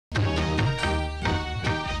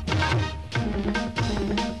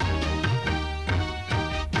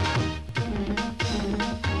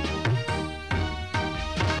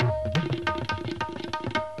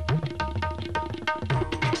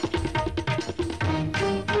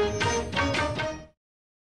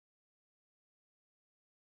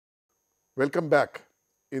Welcome back.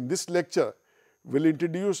 In this lecture, we'll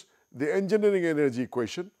introduce the engineering energy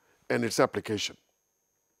equation and its application.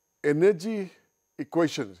 Energy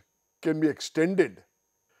equations can be extended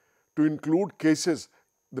to include cases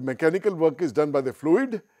the mechanical work is done by the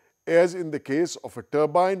fluid, as in the case of a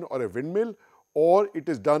turbine or a windmill, or it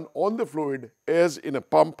is done on the fluid, as in a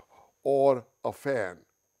pump or a fan.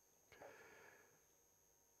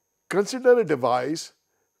 Consider a device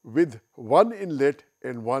with one inlet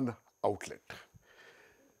and one outlet.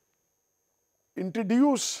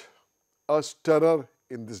 Introduce a stirrer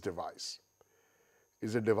in this device.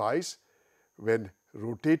 Is a device, when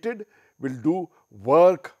rotated, will do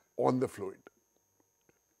work on the fluid.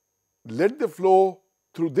 Let the flow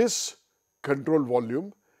through this control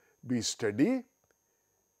volume be steady,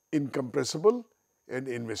 incompressible and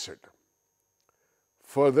inviscid.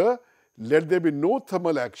 Further, let there be no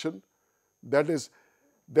thermal action, that is,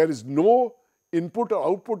 there is no input or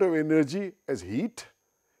output of energy as heat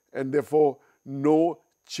and therefore no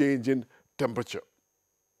change in temperature.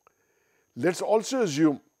 Let's also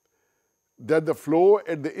assume that the flow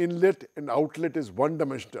at the inlet and outlet is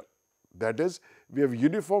one-dimensional. That is, we have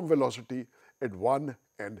uniform velocity at 1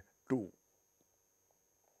 and 2.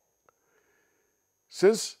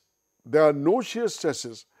 Since there are no shear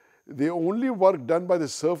stresses, the only work done by the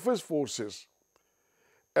surface forces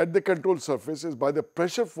at the control surface is by the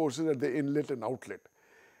pressure forces at the inlet and outlet.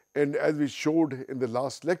 And as we showed in the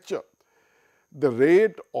last lecture, the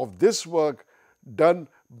rate of this work done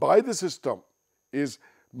by the system is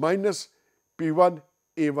minus P1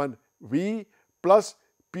 A1 V plus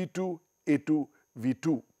P2 A2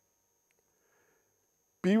 V2.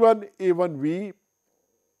 P1 A1 V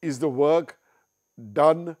is the work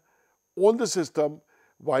done on the system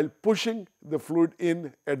while pushing the fluid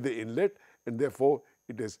in at the inlet, and therefore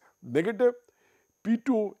it is negative.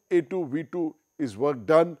 P2 A2 V2 is work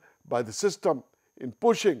done by the system in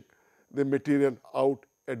pushing the material out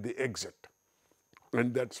at the exit,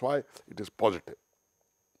 and that's why it is positive.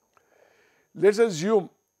 Let's assume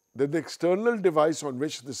that the external device on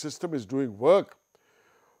which the system is doing work,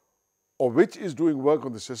 or which is doing work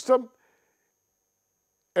on the system,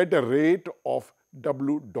 at a rate of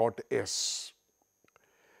W dot S.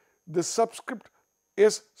 The subscript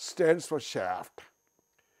S stands for shaft,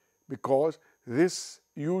 because this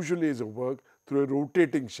usually is a work through a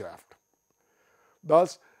rotating shaft.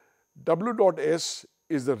 Thus, W dot S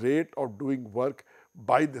is the rate of doing work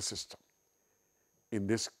by the system. In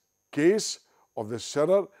this case of the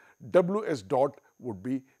stirrer, Ws dot would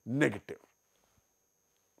be negative.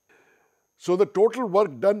 So, the total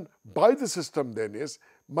work done by the system then is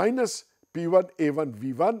minus P1 A1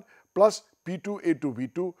 V1 plus P2 A2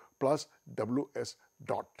 V2 plus Ws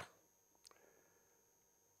dot.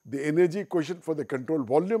 The energy equation for the control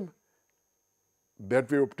volume that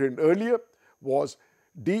we obtained earlier was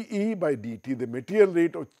dE by dt, the material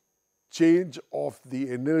rate of change of the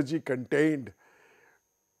energy contained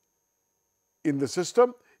in the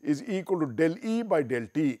system, is equal to del E by del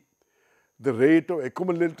T, the rate of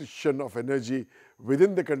accumulation of energy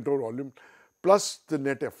within the control volume, plus the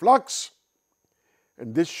net efflux,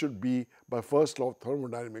 and this should be by first law of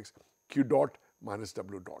thermodynamics, Q dot minus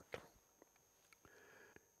W dot.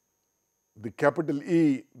 The capital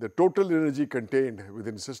E, the total energy contained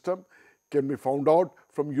within the system, can be found out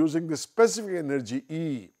from using the specific energy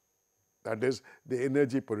E, that is the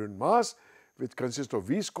energy per unit mass, which consists of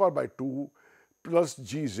V square by 2 plus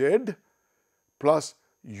Gz plus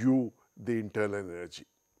U, the internal energy.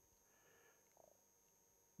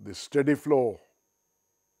 The steady flow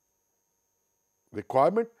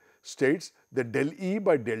requirement states that del E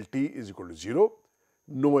by del T is equal to 0,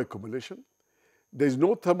 no accumulation. There is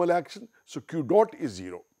no thermal action, so Q dot is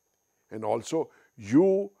 0, and also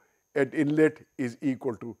U at inlet is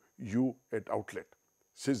equal to U at outlet,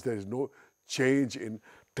 since there is no change in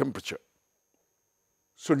temperature.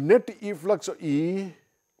 So, net efflux of E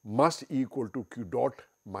must equal to Q dot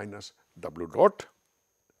minus W dot.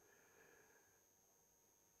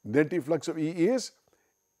 Net efflux of E is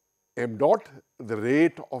m dot, the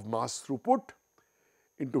rate of mass throughput,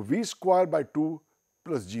 into V square by 2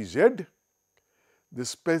 plus Gz, the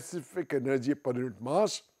specific energy per unit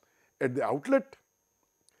mass at the outlet,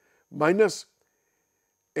 minus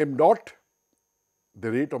m dot,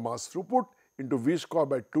 the rate of mass throughput, into V square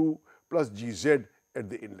by 2 plus Gz at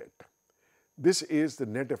the inlet. This is the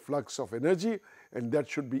net efflux of energy, and that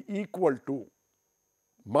should be equal to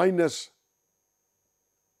minus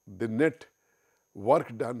the net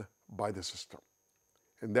work done by the system,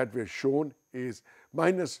 and that we have shown is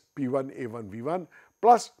minus P1 A1 V1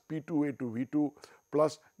 plus P2 A2 V2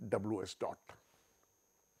 plus Ws dot.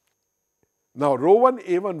 Now, rho 1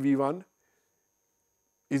 A1 V1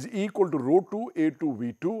 is equal to rho 2 A2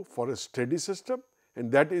 V2 for a steady system,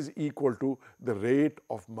 and that is equal to the rate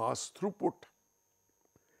of mass throughput.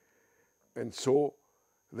 And so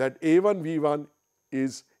that A1 V1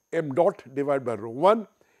 is m dot divided by rho 1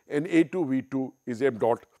 and A2 V2 is m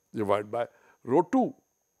dot divided by rho 2.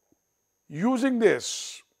 Using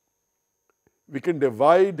this, we can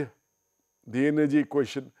divide the energy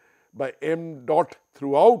equation by m dot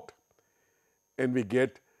throughout, and we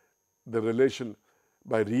get the relation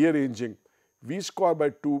by rearranging V square by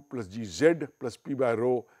 2 plus Gz plus P by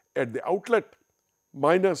rho at the outlet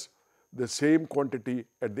minus the same quantity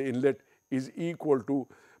at the inlet is equal to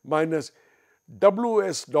minus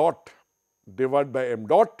Ws dot divided by m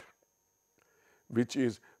dot, which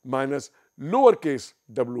is minus lowercase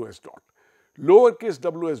ws dot. Lowercase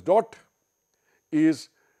ws dot is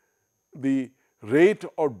the rate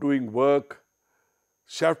of doing work,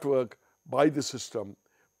 shaft work by the system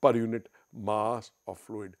per unit mass of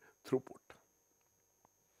fluid throughput.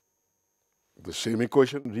 The same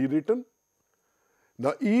equation rewritten.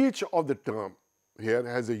 Now each of the term here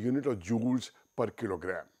has a unit of joules per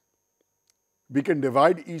kilogram. We can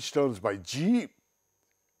divide each terms by G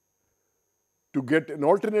to get an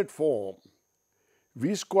alternate form,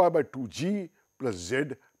 V square by 2G plus Z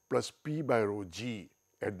plus P by rho G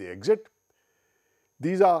at the exit.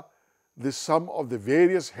 These are the sum of the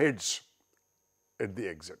various heads at the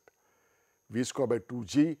exit. V square by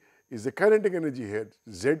 2G is the kinetic energy head,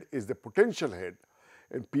 Z is the potential head,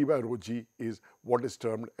 and P by rho G is what is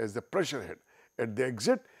termed as the pressure head. At the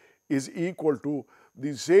exit is equal to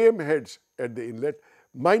the same heads at the inlet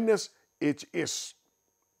minus Hs,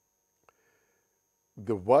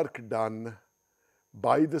 the work done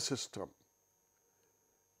by the system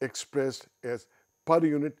expressed as per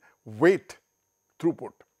unit weight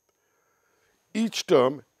throughput. Each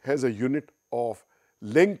term has a unit of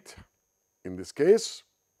length in this case.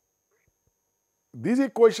 These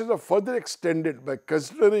equations are further extended by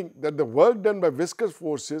considering that the work done by viscous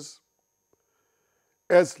forces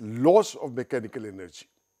as loss of mechanical energy.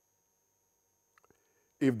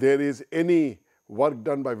 If there is any work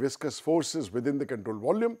done by viscous forces within the controlled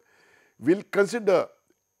volume, we'll consider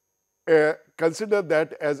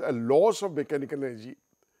that as a loss of mechanical energy.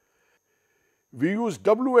 We use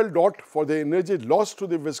WL dot for the energy lost to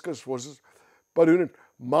the viscous forces per unit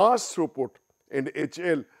mass throughput and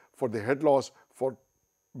HL for the head loss for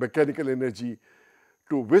mechanical energy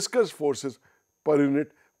to viscous forces per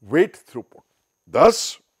unit weight throughput.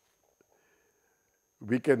 Thus,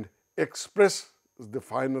 we can express the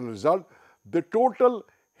final result. The total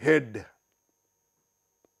head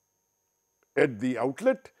at the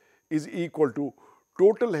outlet is equal to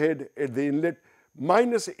total head at the inlet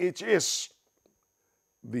minus Hs,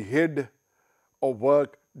 the head of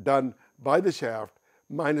work done by the shaft,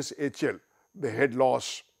 minus HL, the head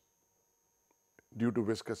loss due to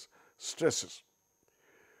viscous stresses.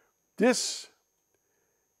 This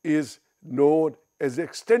is known as the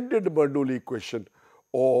extended Bernoulli equation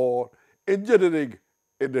or engineering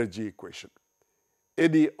energy equation,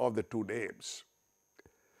 any of the two names.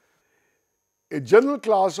 A general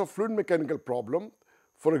class of fluid mechanical problem,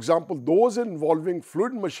 for example, those involving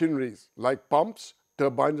fluid machineries like pumps,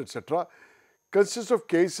 turbines, etc., consists of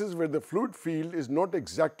cases where the fluid field is not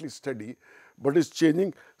exactly steady but is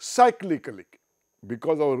changing cyclically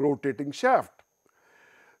because of a rotating shaft.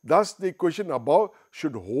 Thus, the equation above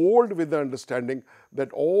should hold with the understanding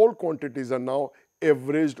that all quantities are now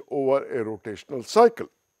averaged over a rotational cycle.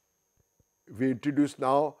 We introduce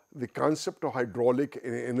now the concept of hydraulic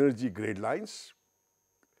and energy grade lines.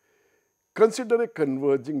 Consider a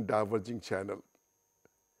converging diverging channel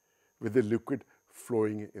with a liquid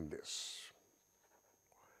flowing in this.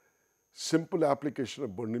 Simple application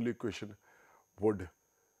of Bernoulli equation would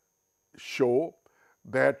show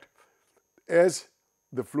that as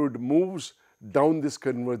the fluid moves down this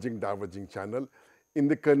converging diverging channel, in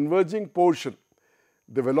the converging portion,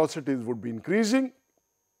 the velocities would be increasing,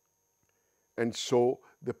 and so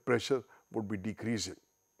the pressure would be decreasing.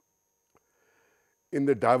 In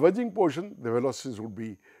the diverging portion, the velocities would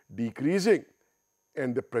be decreasing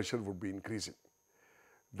and the pressure would be increasing.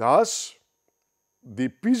 Thus, the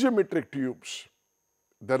piezometric tubes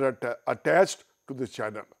that are attached to the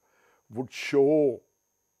channel would show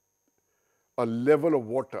a level of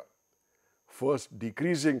water first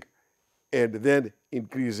decreasing and then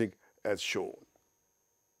increasing as shown.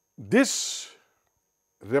 This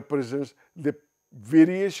represents the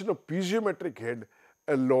variation of piezometric head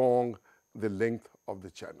along the length of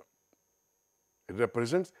the channel. It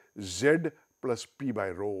represents Z plus P by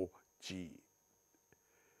rho G.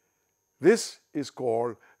 This is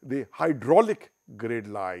called the hydraulic grade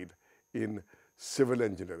line in civil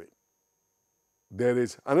engineering. There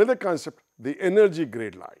is another concept, the energy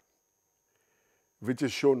grade line, which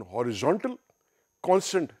is shown horizontal,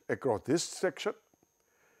 constant across this section,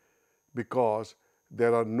 because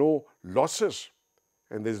there are no losses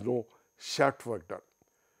and there is no shaft work done.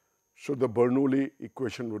 So, the Bernoulli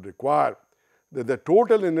equation would require that the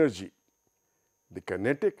total energy, the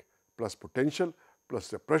kinetic plus potential plus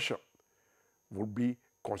the pressure, would be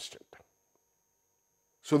constant.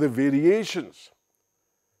 So, the variations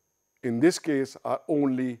in this case are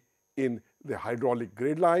only in the hydraulic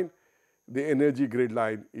grade line. The energy grade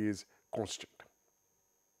line is constant.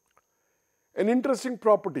 An interesting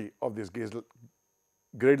property of this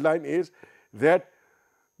grade line is that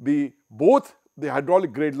both the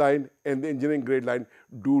hydraulic grade line and the engineering grade line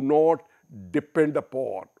do not depend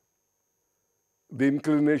upon the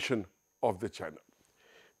inclination of the channel.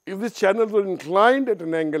 If this channel were inclined at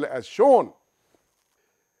an angle as shown,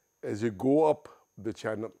 as you go up the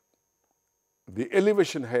channel, the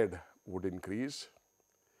elevation head would increase,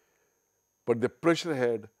 but the pressure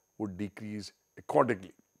head would decrease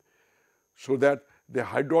accordingly, so that the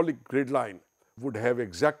hydraulic grade line would have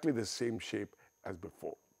exactly the same shape as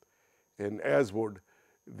before, and as would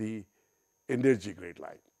the energy grade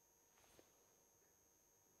line.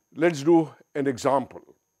 Let's do an example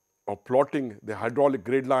of plotting the hydraulic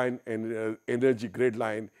grade line and energy grade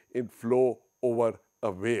line in flow over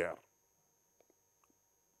a weir.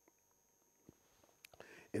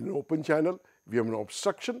 In an open channel, we have an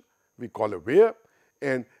obstruction we call a weir,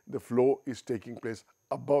 and the flow is taking place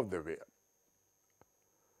above the weir,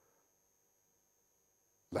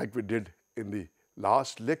 like we did in the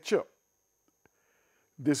last lecture.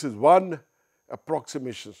 This is one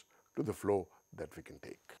approximation to the flow that we can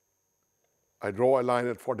take. I draw a line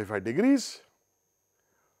at 45 degrees.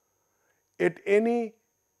 At any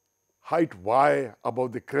height y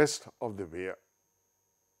above the crest of the weir,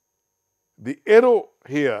 the arrow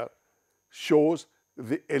here shows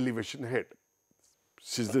the elevation head.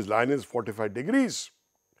 Since this line is 45 degrees,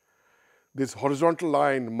 this horizontal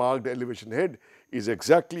line marked elevation head is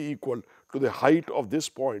exactly equal to the height of this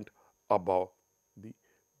point above the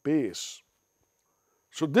base.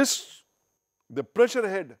 So, the pressure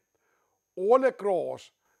head all across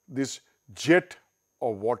this jet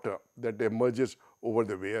of water that emerges over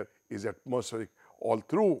the weir is atmospheric all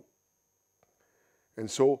through, and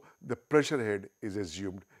so the pressure head is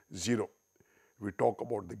assumed 0. We talk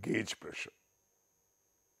about the gauge pressure.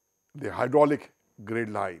 The hydraulic grade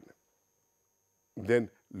line then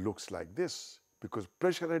looks like this, because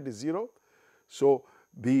pressure head is 0. So,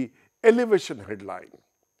 the elevation head line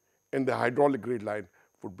and the hydraulic grade line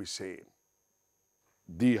would be same.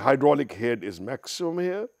 The hydraulic head is maximum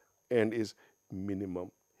here and is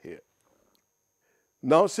minimum here.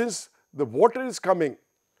 Now, since the water is coming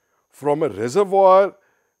from a reservoir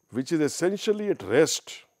which is essentially at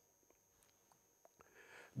rest,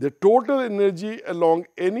 the total energy along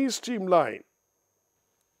any streamline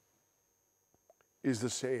is the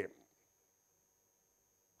same.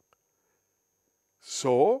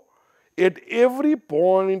 So, at every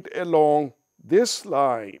point along this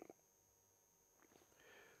line,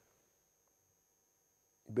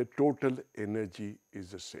 the total energy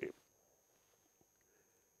is the same.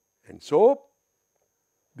 And so,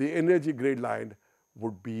 the energy grade line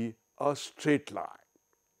would be a straight line.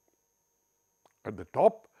 At the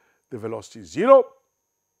top, the velocity is 0,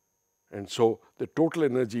 and so the total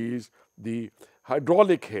energy is the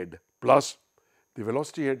hydraulic head plus the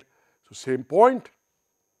velocity head. So, same point,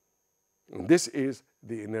 and this is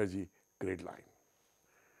the energy grade line.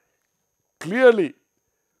 Clearly,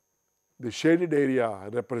 the shaded area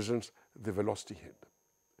represents the velocity head.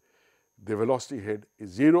 The velocity head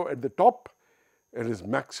is 0 at the top and is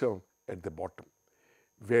maximum at the bottom,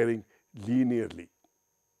 varying linearly.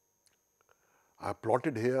 I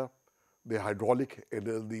plotted here the hydraulic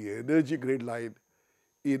and the energy grade line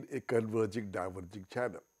in a converging diverging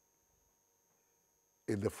channel.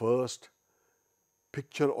 In the first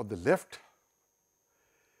picture on the left,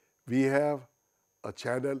 we have a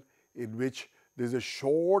channel in which there is a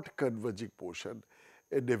short converging portion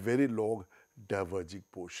and a very long diverging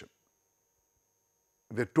portion.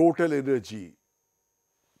 The total energy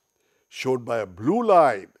shown by a blue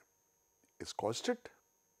line is constant.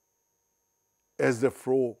 As the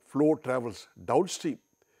flow travels downstream,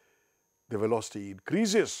 the velocity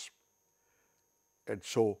increases, and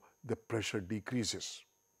so the pressure decreases.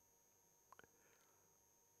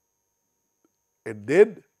 And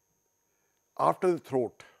then, after the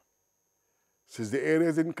throat, since the area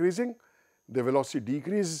is increasing, the velocity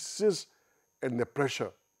decreases and the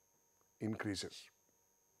pressure increases.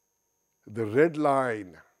 The red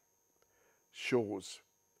line shows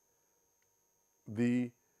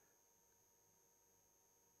the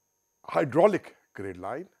hydraulic grade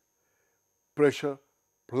line, pressure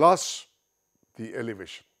plus the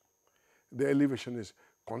elevation. The elevation is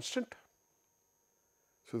constant,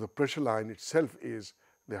 so the pressure line itself is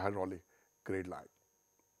the hydraulic grade line.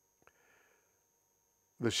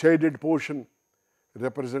 The shaded portion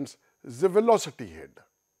represents the velocity head,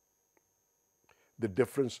 the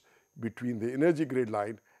difference between the energy grade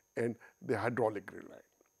line and the hydraulic grade line.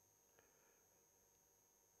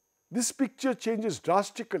 This picture changes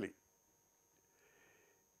drastically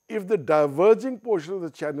if the diverging portion of the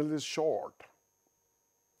channel is short.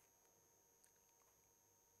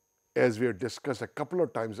 As we have discussed a couple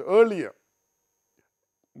of times earlier,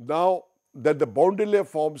 now that the boundary layer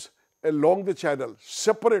forms along the channel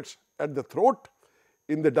separates at the throat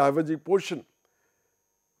in the diverging portion,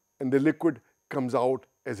 and the liquid comes out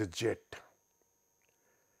as a jet.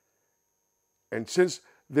 And since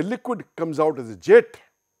the liquid comes out as a jet,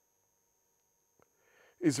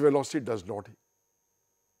 its velocity does not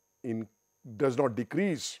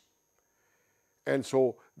decrease, and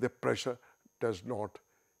so the pressure does not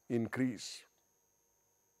increase.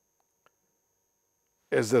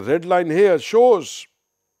 As the red line here shows,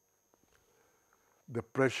 the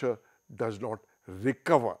pressure does not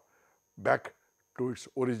recover back to its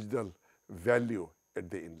original value at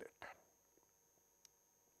the inlet.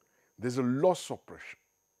 There is a loss of pressure.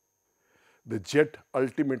 The jet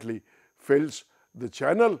ultimately fills the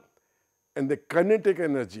channel, and the kinetic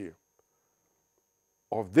energy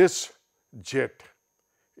of this jet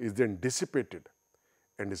is then dissipated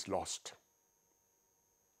and is lost.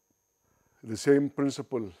 The same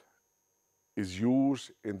principle is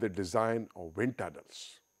used in the design of wind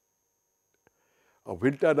tunnels. A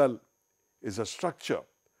wind tunnel is a structure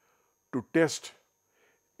to test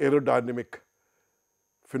aerodynamic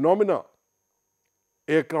phenomena,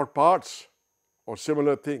 aircraft parts, or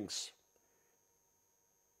similar things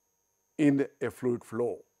in a fluid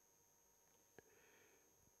flow.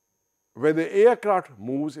 When the aircraft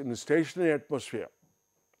moves in a stationary atmosphere,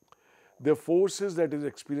 the forces that is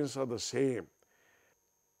experienced are the same.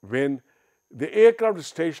 When the aircraft is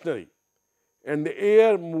stationary and the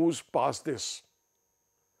air moves past this,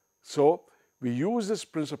 so we use this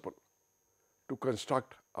principle to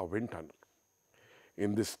construct a wind tunnel.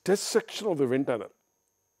 In this test section of the wind tunnel,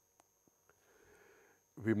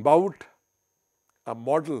 we mount a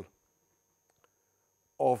model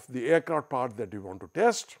of the aircraft part that we want to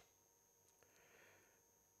test,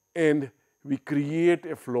 and we create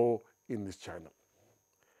a flow in this channel.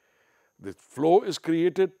 This flow is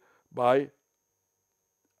created by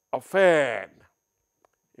a fan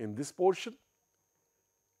in this portion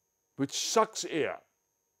which sucks air.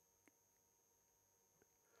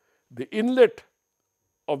 The inlet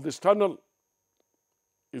of this tunnel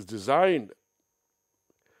is designed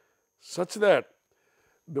such that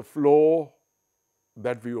the flow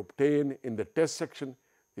that we obtain in the test section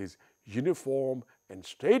is uniform and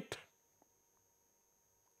straight.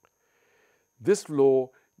 This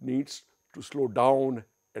flow needs to slow down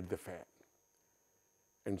at the fan.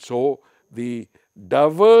 And so the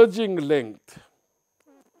diverging length,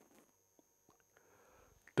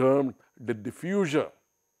 termed the diffuser,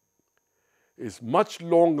 is much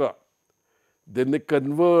longer than the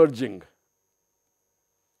converging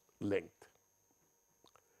length.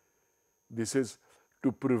 This is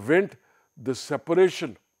to prevent the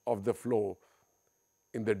separation of the flow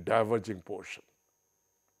in the diverging portion.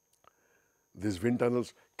 These wind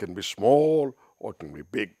tunnels can be small or can be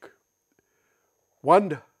big.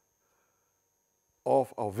 One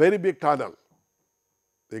of a very big tunnel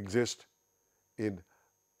exists in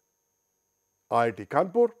IIT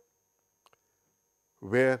Kanpur,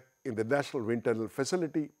 where in the National Wind Tunnel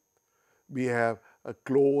Facility, we have a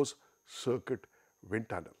closed circuit wind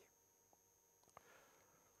tunnel.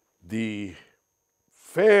 The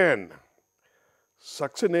fan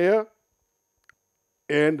sucks in air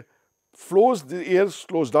and flows, the air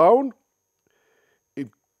slows down, it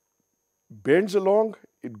bends along,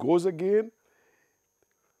 it goes again.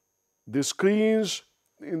 The screens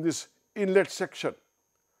in this inlet section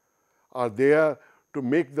are there to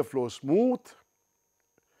make the flow smooth.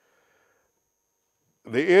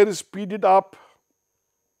 The air is speeded up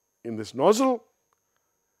in this nozzle,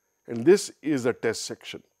 and this is the test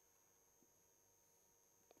section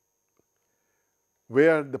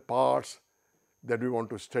where the parts that we want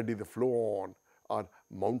to study the flow on are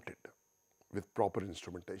mounted with proper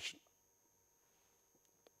instrumentation.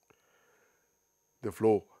 The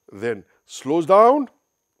flow then slows down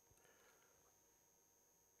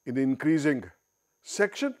in the increasing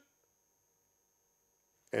section,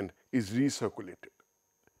 and is recirculated.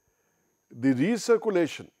 The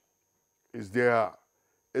recirculation is there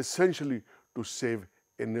essentially to save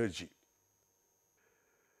energy.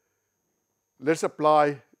 Let's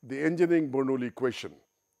apply the engineering Bernoulli equation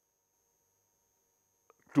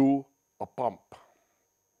to a pump.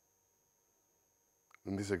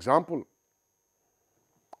 In this example,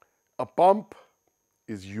 a pump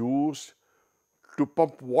is used to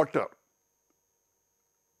pump water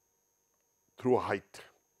through a height.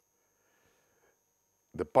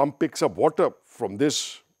 The pump picks up water from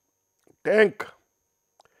this tank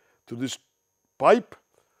to this pipe,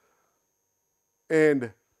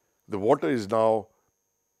 and the water is now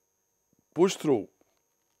pushed through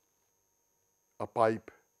a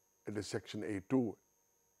pipe at a section A2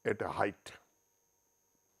 at a height.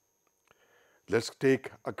 Let's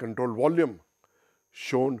take a control volume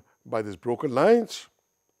shown by these broken lines.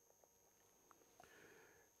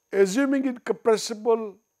 Assuming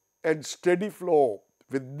incompressible and steady flow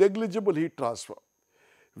with negligible heat transfer,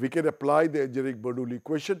 we can apply the engineering Bernoulli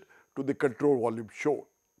equation to the control volume shown.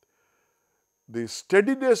 The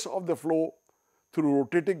steadiness of the flow through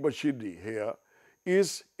rotating machinery here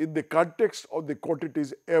is in the context of the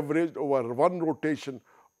quantities averaged over one rotation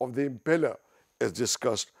of the impeller as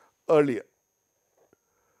discussed earlier.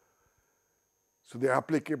 So, the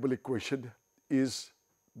applicable equation is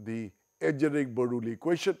the engineering Bernoulli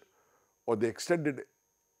equation or the extended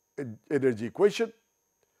energy equation.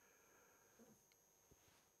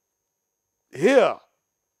 Here,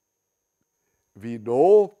 we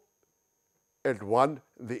know at 1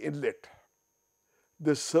 the inlet,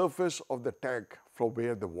 the surface of the tank from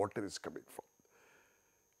where the water is coming from.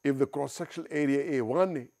 If the cross-sectional area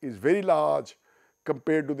A1 is very large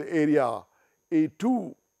compared to the area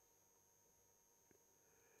A2,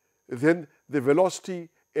 then the velocity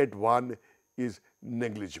at 1 is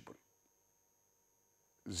negligible.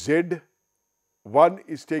 Z1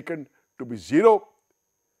 is taken to be 0.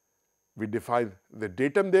 We define the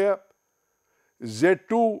datum there.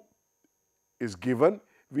 Z2 is given.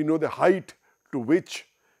 We know the height to which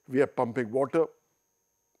we are pumping water.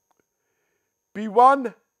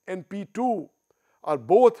 P1 and P2 are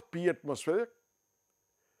both P atmospheric.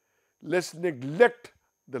 Let's neglect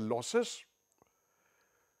the losses.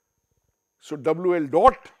 So, WL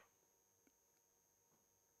dot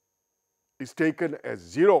is taken as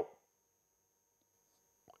 0.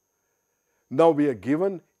 Now, we are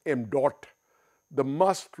given m dot, the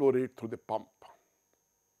mass flow rate through the pump,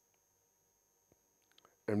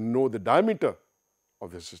 and know the diameter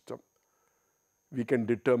of the system. We can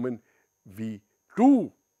determine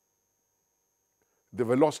V2, the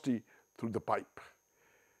velocity through the pipe.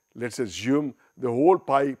 Let's assume the whole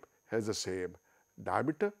pipe has the same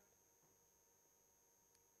diameter.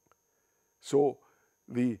 So,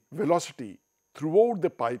 the velocity throughout the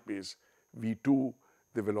pipe is V2,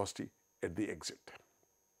 the velocity at the exit.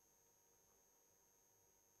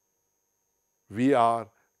 We are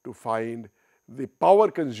to find the power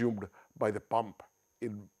consumed by the pump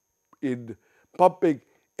in pumping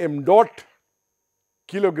m dot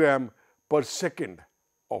kilogram per second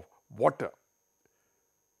of water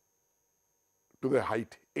to the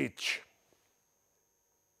height h.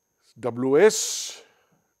 Ws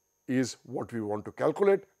is what we want to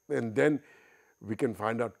calculate, and then we can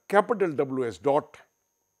find out capital Ws dot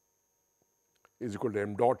is equal to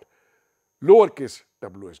m dot lowercase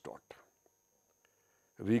ws dot.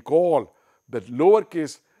 Recall that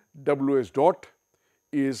lowercase ws dot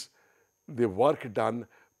is the work done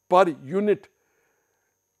per unit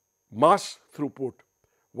mass throughput,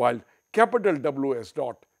 while capital Ws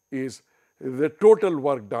dot is the total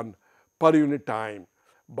work done per unit time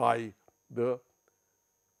by the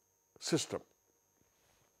system.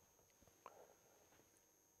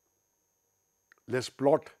 Let's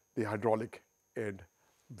plot the hydraulic and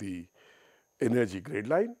the energy grade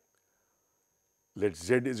line. Let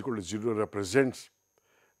Z is equal to 0 represents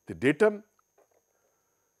the datum.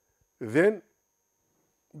 Then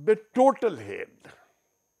the total head.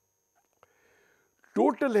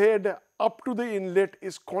 Total head up to the inlet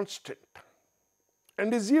is constant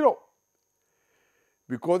and is 0,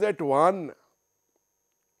 because at 1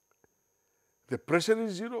 the pressure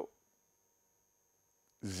is 0,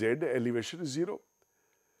 Z elevation is 0,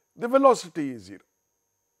 the velocity is 0.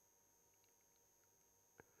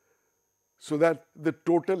 So that the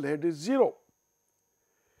total head is 0.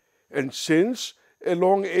 And since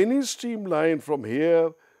along any streamline from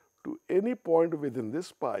here to any point within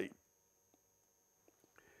this pipe,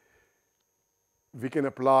 we can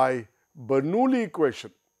apply Bernoulli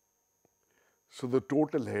equation. So the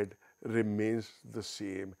total head remains the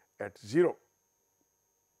same at 0.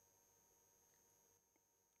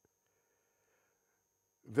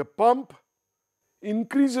 The pump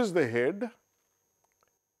increases the head.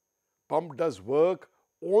 Pump does work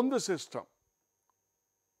on the system.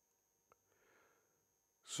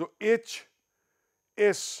 So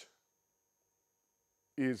HS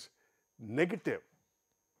is negative,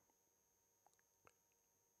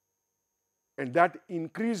 and that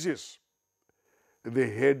increases the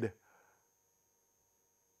head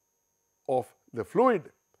of the fluid,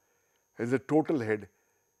 as the total head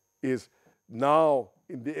is now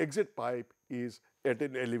in the exit pipe is at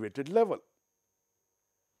an elevated level.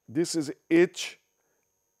 This is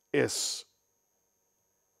HS,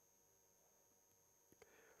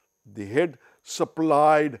 the head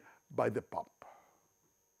supplied by the pump.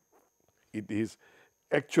 It is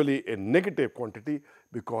actually a negative quantity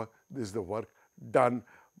because this is the work done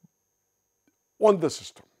on the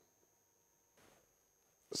system.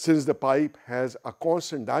 Since the pipe has a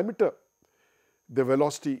constant diameter, the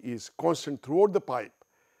velocity is constant throughout the pipe,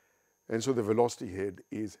 and so the velocity head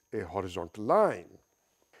is a horizontal line.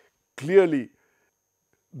 Clearly,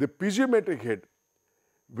 the piezometric head,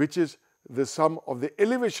 which is the sum of the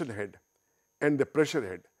elevation head and the pressure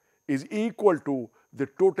head, is equal to the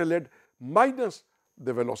total head minus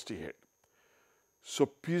the velocity head. So,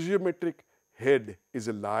 piezometric head is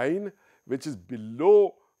a line which is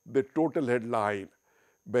below the total head line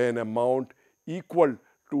by an amount equal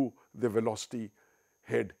to the velocity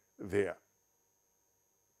head there.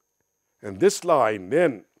 And this line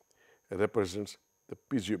then represents the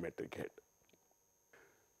piezometric head.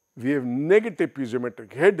 We have negative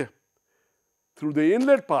piezometric head through the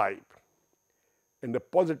inlet pipe and the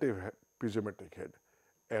positive piezometric head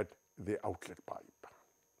at the outlet pipe.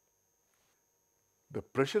 The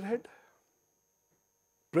pressure head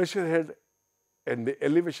and the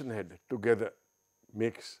elevation head together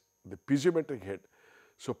makes the piezometric head.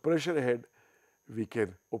 So, pressure head we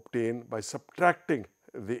can obtain by subtracting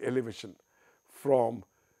the elevation from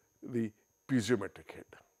the piezometric head.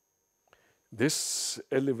 This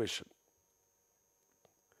elevation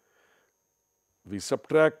we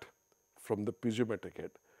subtract from the piezometric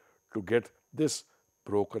head to get this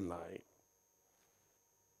broken line.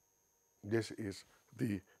 This is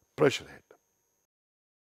the pressure head.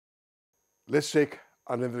 Let's take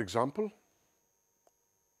another example.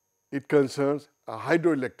 It concerns a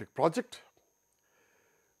hydroelectric project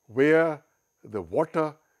where the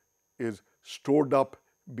water is stored up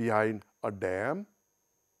behind a dam.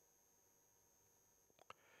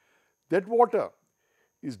 That water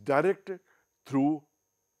is directed through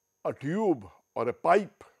a tube or a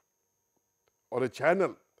pipe or a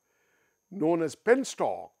channel known as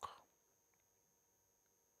penstock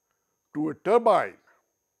to a turbine.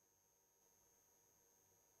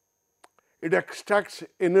 It extracts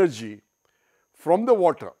energy from the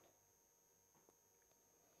water,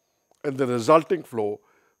 and the resulting flow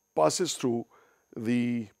passes through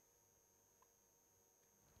the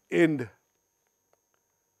end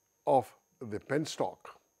of the penstock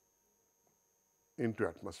into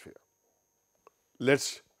atmosphere.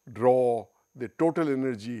 Let's draw the total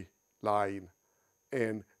energy line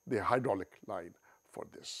and the hydraulic line for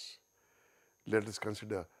this. Let us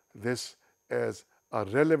consider this as a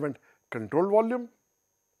relevant control volume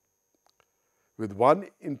with one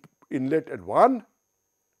inlet at 1,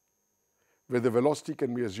 where the velocity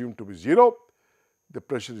can be assumed to be 0, the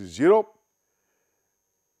pressure is 0,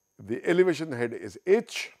 the elevation head is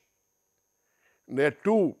h, and at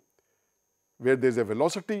 2, where there is a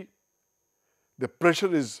velocity, the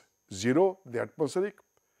pressure is 0, the atmospheric,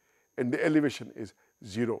 and the elevation is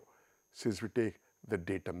 0 since we take the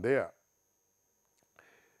datum there.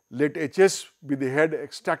 Let Hs be the head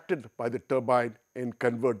extracted by the turbine and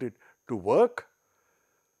converted to work.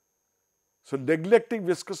 So, neglecting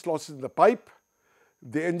viscous losses in the pipe,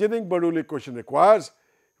 the engineering Bernoulli equation requires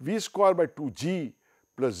V square by 2G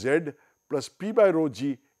plus Z plus P by rho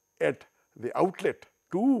G at the outlet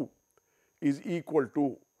 2 is equal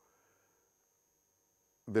to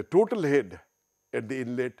the total head at the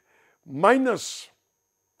inlet minus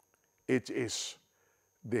Hs,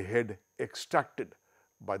 the head extracted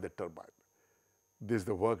by the turbine. This is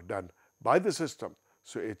the work done by the system,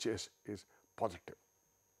 so Hs is positive.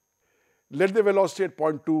 Let the velocity at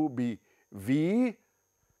point 2 be V.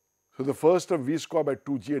 So, the first term V square by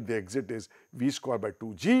 2G at the exit is V square by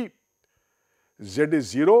 2G. Z is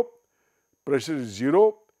 0, pressure is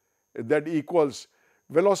 0, that equals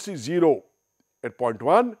velocity 0 at point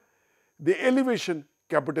 1, the elevation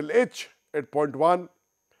capital H at point 1,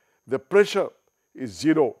 the pressure is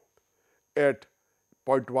 0 at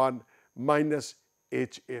point 1 minus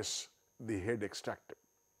Hs, the head extracted.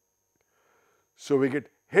 So, we get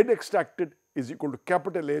head extracted is equal to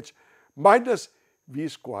capital H minus V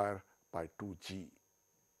square by 2G.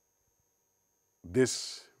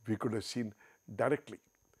 This we could have seen directly.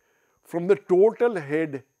 From the total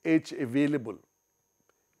head H available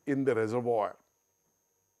in the reservoir,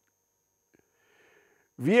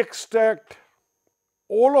 we extract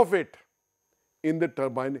all of it in the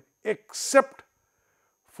turbine except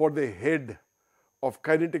for the head of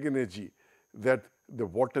kinetic energy that the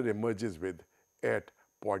water emerges with at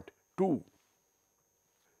point 2.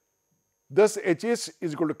 Thus, Hs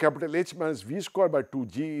is equal to capital H minus V square by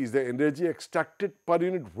 2G is the energy extracted per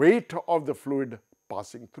unit weight of the fluid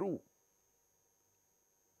passing through.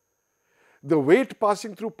 The weight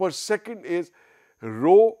passing through per second is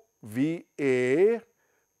rho VA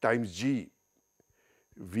times G.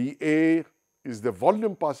 VA is the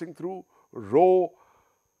volume passing through, rho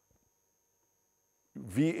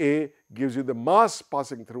VA gives you the mass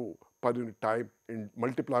passing through per unit time, and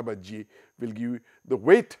multiplied by G will give you the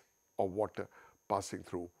weight of water passing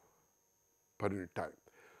through per unit time.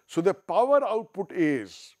 So, the power output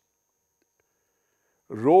is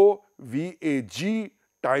rho VAG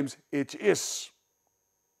times HS,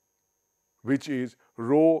 which is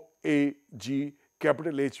rho AG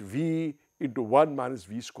capital HV into 1 minus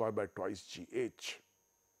V square by twice GH.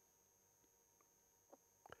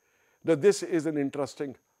 Now, this is an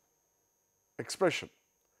interesting expression.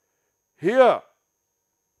 Here,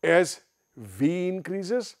 as V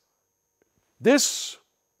increases, this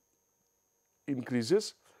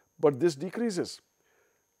increases, but this decreases.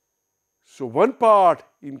 So, one part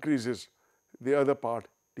increases, the other part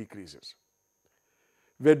decreases.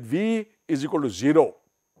 When V is equal to 0,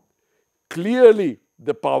 clearly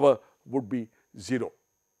the power would be 0.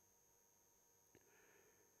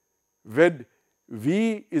 When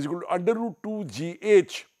V is equal to under root 2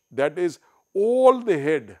 GH, that is all the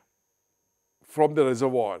head from the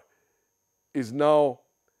reservoir is now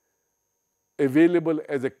available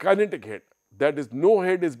as a kinetic head, that is no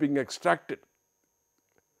head is being extracted,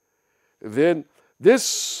 then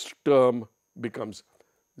this term becomes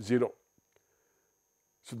 0.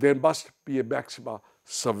 So, there must be a maxima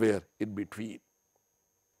somewhere in between.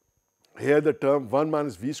 Here the term 1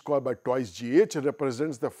 minus V square by twice GH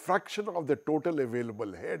represents the fraction of the total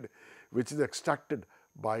available head which is extracted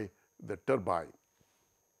by the turbine.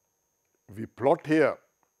 We plot here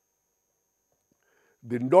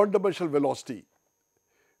the non-dimensional velocity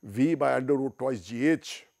V by under root twice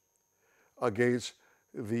GH against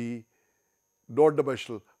the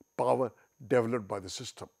non-dimensional power developed by the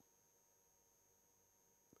system.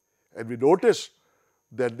 And we notice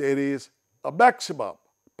that there is a maximum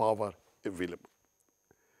power available.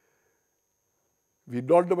 We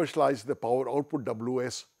non-dimensionalize the power output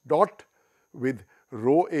Ws dot with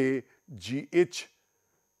rho A GH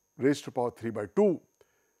raised to power 3 by 2.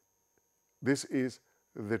 This is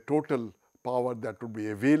the total power that would be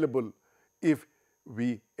available if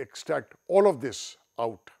we extract all of this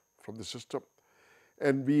out from the system,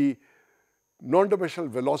 and we non-dimensional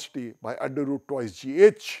velocity by under root twice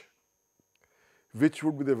GH, which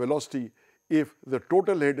would be the velocity if the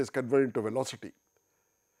total head is converted into velocity.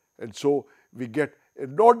 And so, we get a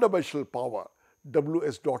non-dimensional power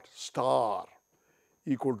Ws dot star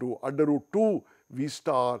equal to under root 2 V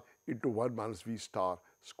star into 1 minus V star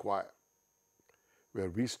square, where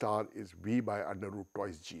V star is V by under root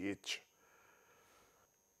twice GH.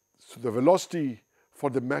 So, the velocity for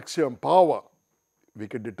the maximum power we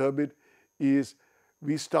can determine is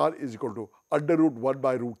V star is equal to under root 1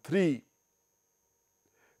 by root 3,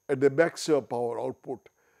 and the maximum power output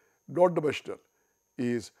non-dimensional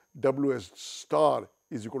is Ws star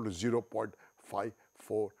is equal to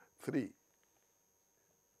 0.543.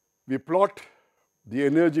 We plot the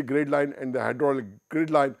energy grid line and the hydraulic grid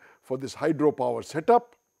line for this hydropower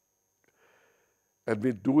setup, and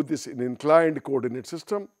we do this in inclined coordinate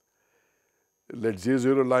system. Let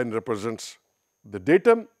Z0 line represents the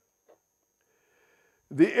datum,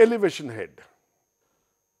 the elevation head,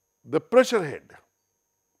 the pressure head.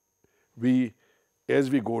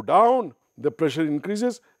 As we go down, the pressure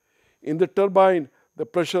increases. In the turbine, the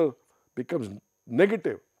pressure becomes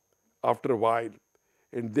negative after a while,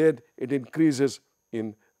 and then it increases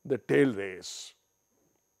in the tail race.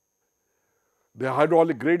 The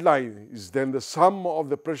hydraulic grade line is then the sum of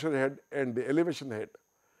the pressure head and the elevation head.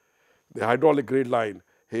 The hydraulic grade line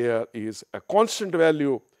here is a constant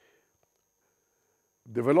value.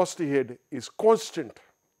 The velocity head is constant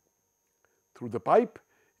through the pipe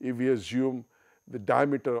if we assume the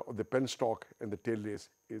diameter of the penstock and the tail race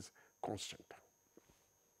is constant.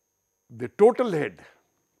 The total head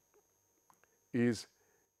is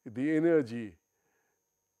the energy,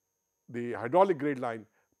 the hydraulic grade line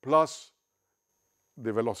plus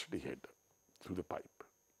the velocity head. through the pipe.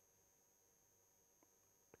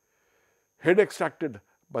 Head extracted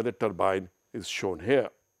by the turbine is shown here.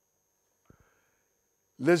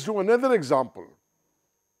 Let's do another example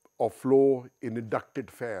of flow in a ducted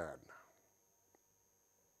fan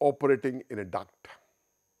operating in a duct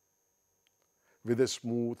with a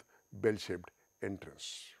smooth bell-shaped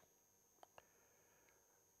entrance.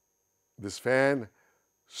 This fan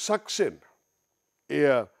sucks in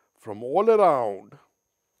air from all around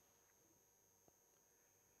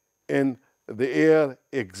and the air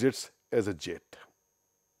exits as a jet.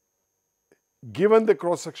 Given the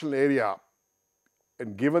cross-sectional area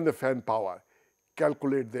and given the fan power,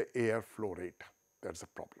 calculate the air flow rate. That's the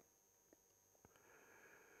problem.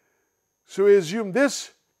 So we assume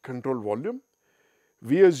this control volume.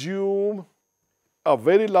 We assume a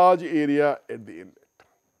very large area at the inlet.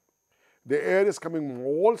 The air is coming from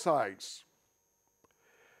all sides.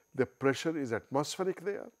 The pressure is atmospheric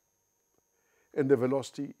there and the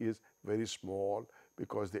velocity is very small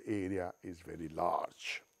because the area is very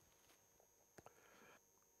large.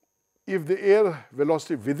 If the air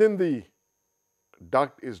velocity within the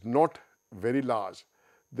duct is not very large,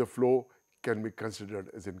 the flow can be considered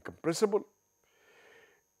as incompressible.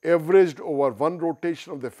 Averaged over one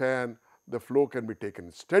rotation of the fan, the flow can be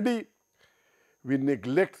taken steady. We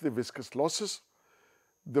neglect the viscous losses.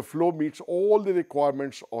 The flow meets all the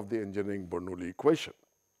requirements of the engineering Bernoulli equation.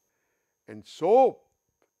 And so,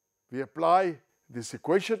 we apply this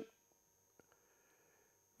equation.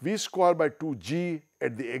 V square by 2g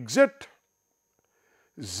at the exit,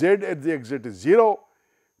 z at the exit is 0,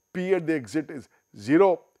 p at the exit is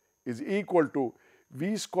 0, is equal to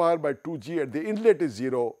V square by 2g at the inlet is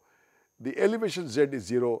 0, the elevation z is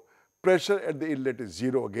 0, pressure at the inlet is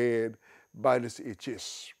 0 again, minus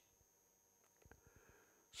Hs.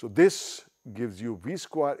 So this gives you V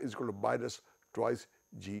square is equal to minus twice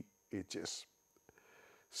GHs.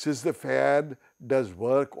 Since the fan does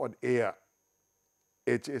work on air,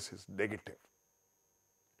 Hs is negative.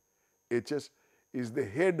 Hs is the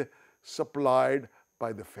head supplied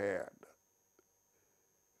by the fan.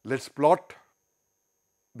 Let's plot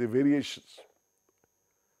the variations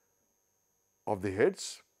of the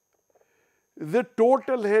heads. The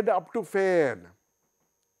total head up to fan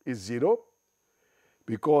is 0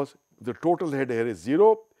 because the total head here is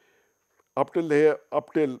 0. Up till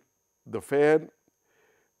the fan,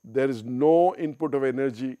 there is no input of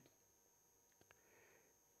energy,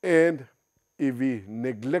 and if we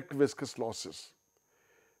neglect viscous losses,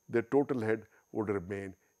 the total head would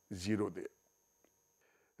remain 0 there.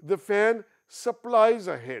 The fan supplies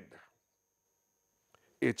a head,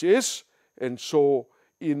 Hs, and so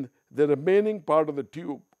in the remaining part of the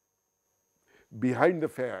tube behind the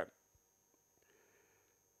fan,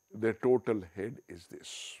 the total head is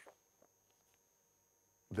this.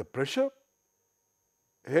 The pressure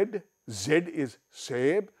head Z is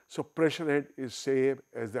same, so pressure head is same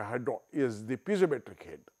as the piezometric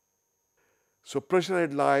head. So pressure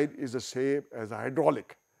head line is the same as the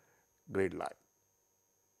hydraulic grade line,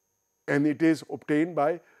 and it is obtained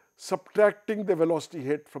by subtracting the velocity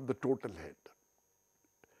head from the total head.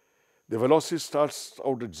 The velocity starts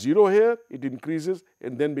out at 0 here, it increases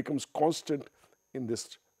and then becomes constant in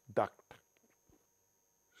this duct.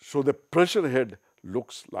 So the pressure head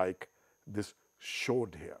looks like this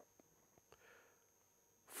showed here.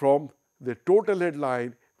 From the total head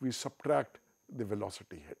line, we subtract the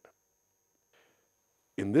velocity head.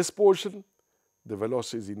 In this portion, the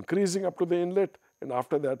velocity is increasing up to the inlet, and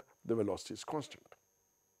after that, the velocity is constant.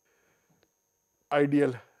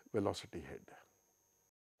 Ideal velocity head.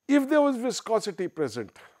 If there was viscosity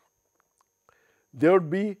present, there would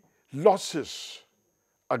be losses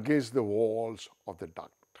against the walls of the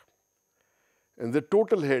duct, and the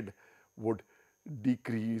total head would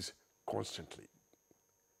decrease constantly.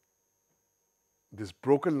 This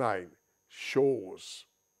broken line shows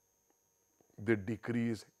the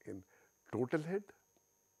decrease in total head.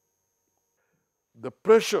 The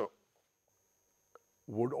pressure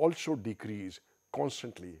would also decrease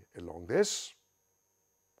constantly along this,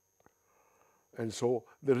 and so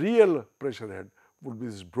the real pressure head would be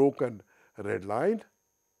this broken red line,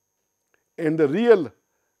 and the real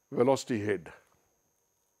velocity head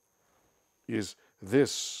is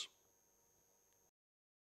this.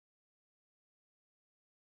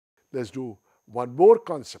 Let's do one more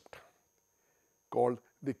concept called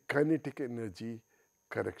the kinetic energy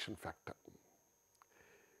correction factor.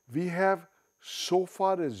 We have so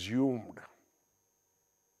far assumed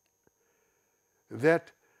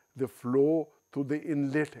that the flow through the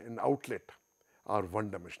inlet and outlet are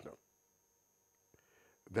one-dimensional.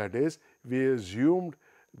 That is, we assumed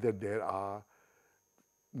that there are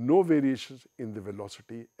no variations in the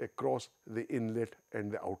velocity across the inlet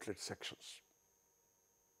and the outlet sections.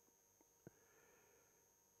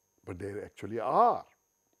 But there actually are.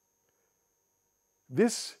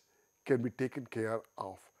 This can be taken care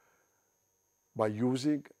of by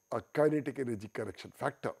using a kinetic energy correction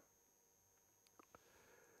factor.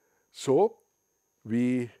 So,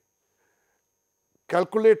 we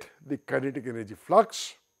calculate the kinetic energy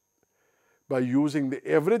flux by using the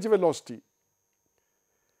average velocity,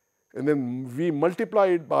 and then we multiply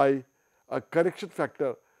it by a correction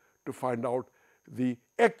factor to find out the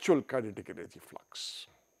actual kinetic energy flux.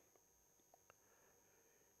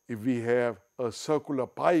 If we have a circular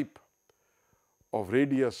pipe of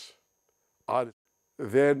radius r,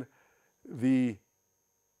 then the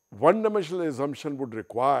one-dimensional assumption would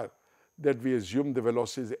require that we assume the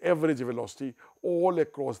velocity is average velocity all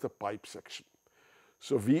across the pipe section.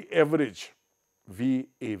 So, V average,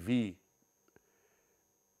 VAV,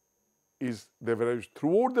 is the average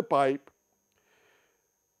throughout the pipe.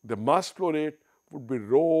 The mass flow rate would be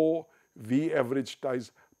rho V average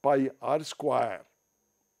times pi r square,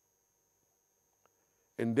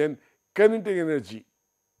 and then kinetic energy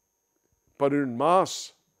per unit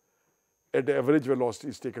mass at average velocity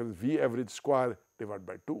is taken as V average square divided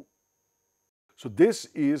by 2. So, this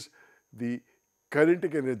is the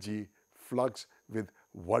kinetic energy flux with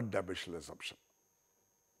one-dimensional assumption.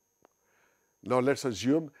 Now, let us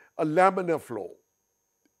assume a laminar flow.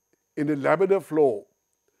 In a laminar flow,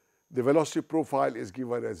 the velocity profile is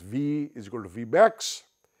given as V is equal to V max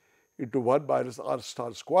into 1 minus r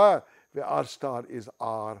star square, where r star is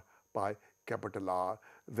r by capital R,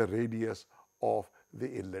 the radius of the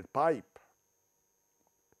inlet pipe.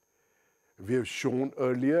 We have shown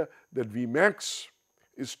earlier that V max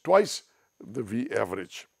is twice the V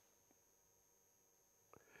average.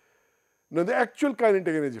 Now, the actual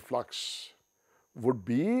kinetic energy flux would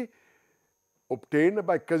be obtained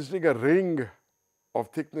by considering a ring of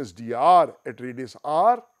thickness dr at radius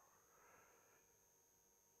r.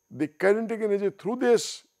 The kinetic energy through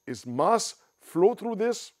this is mass flow through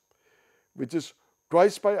this, which is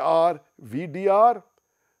twice by r V dr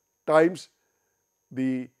times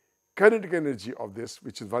the kinetic energy of this,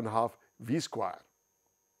 which is 1/2 V square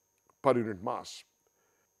per unit mass.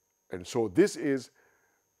 And so, this is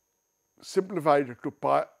simplified to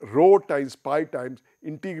pi, rho times pi times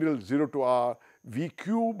integral 0 to r V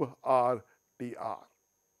cube r dr.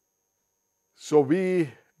 So, we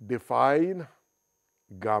define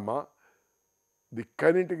gamma, the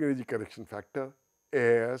kinetic energy correction factor,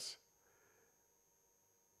 as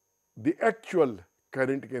the actual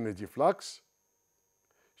kinetic energy flux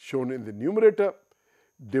shown in the numerator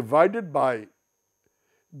divided by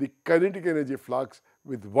the kinetic energy flux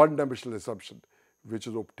with one-dimensional assumption, which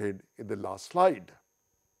is obtained in the last slide.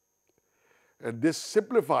 And this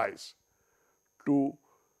simplifies to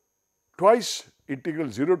twice integral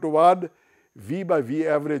 0 to 1 V by V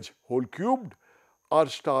average whole cubed r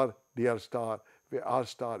star dr star, where r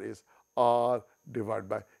star is r divided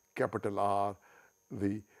by capital R,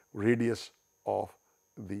 the radius of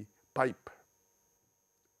the pipe.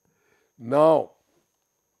 Now,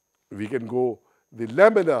 we can go the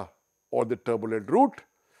laminar or the turbulent route.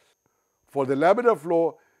 For the laminar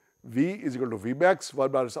flow, V is equal to V max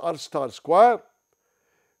 1 minus r star square.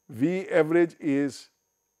 V average is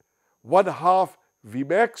 1/2 V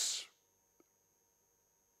max,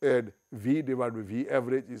 and V divided by V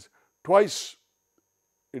average is twice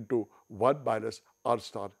into 1 minus r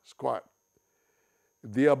star square.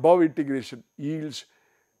 The above integration yields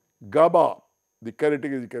gamma, the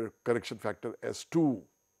kinetic energy correction factor, as 2.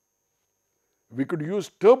 We could use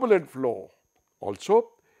turbulent flow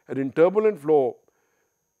also, and in turbulent flow,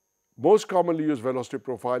 most commonly used velocity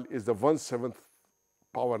profile is the 1/7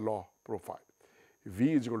 power law profile.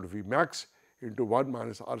 V is equal to V max into 1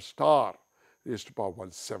 minus r star raised to power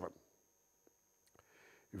 1/7.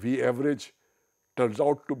 V average turns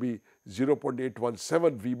out to be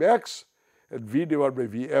 0.817 V max, and V divided by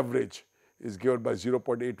V average is given by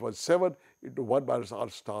 0.817 into 1 minus r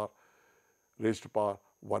star raised to power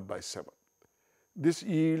 1/7. This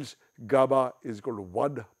yields gamma is equal to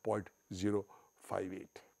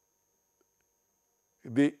 1.058.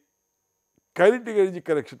 The kinetic energy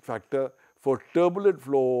correction factor for turbulent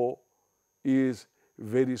flow is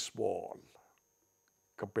very small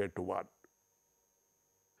compared to 1.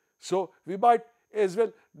 So, we might as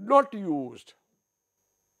well not use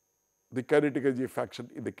the kinetic energy fraction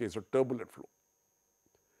in the case of turbulent flow.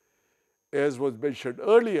 As was mentioned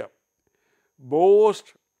earlier,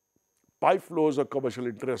 most pipe flows of commercial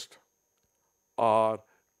interest are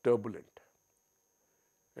turbulent,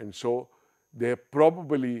 and so they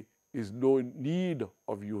probably is no need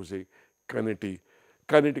of using kinetic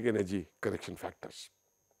energy correction factors.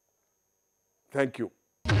 Thank you.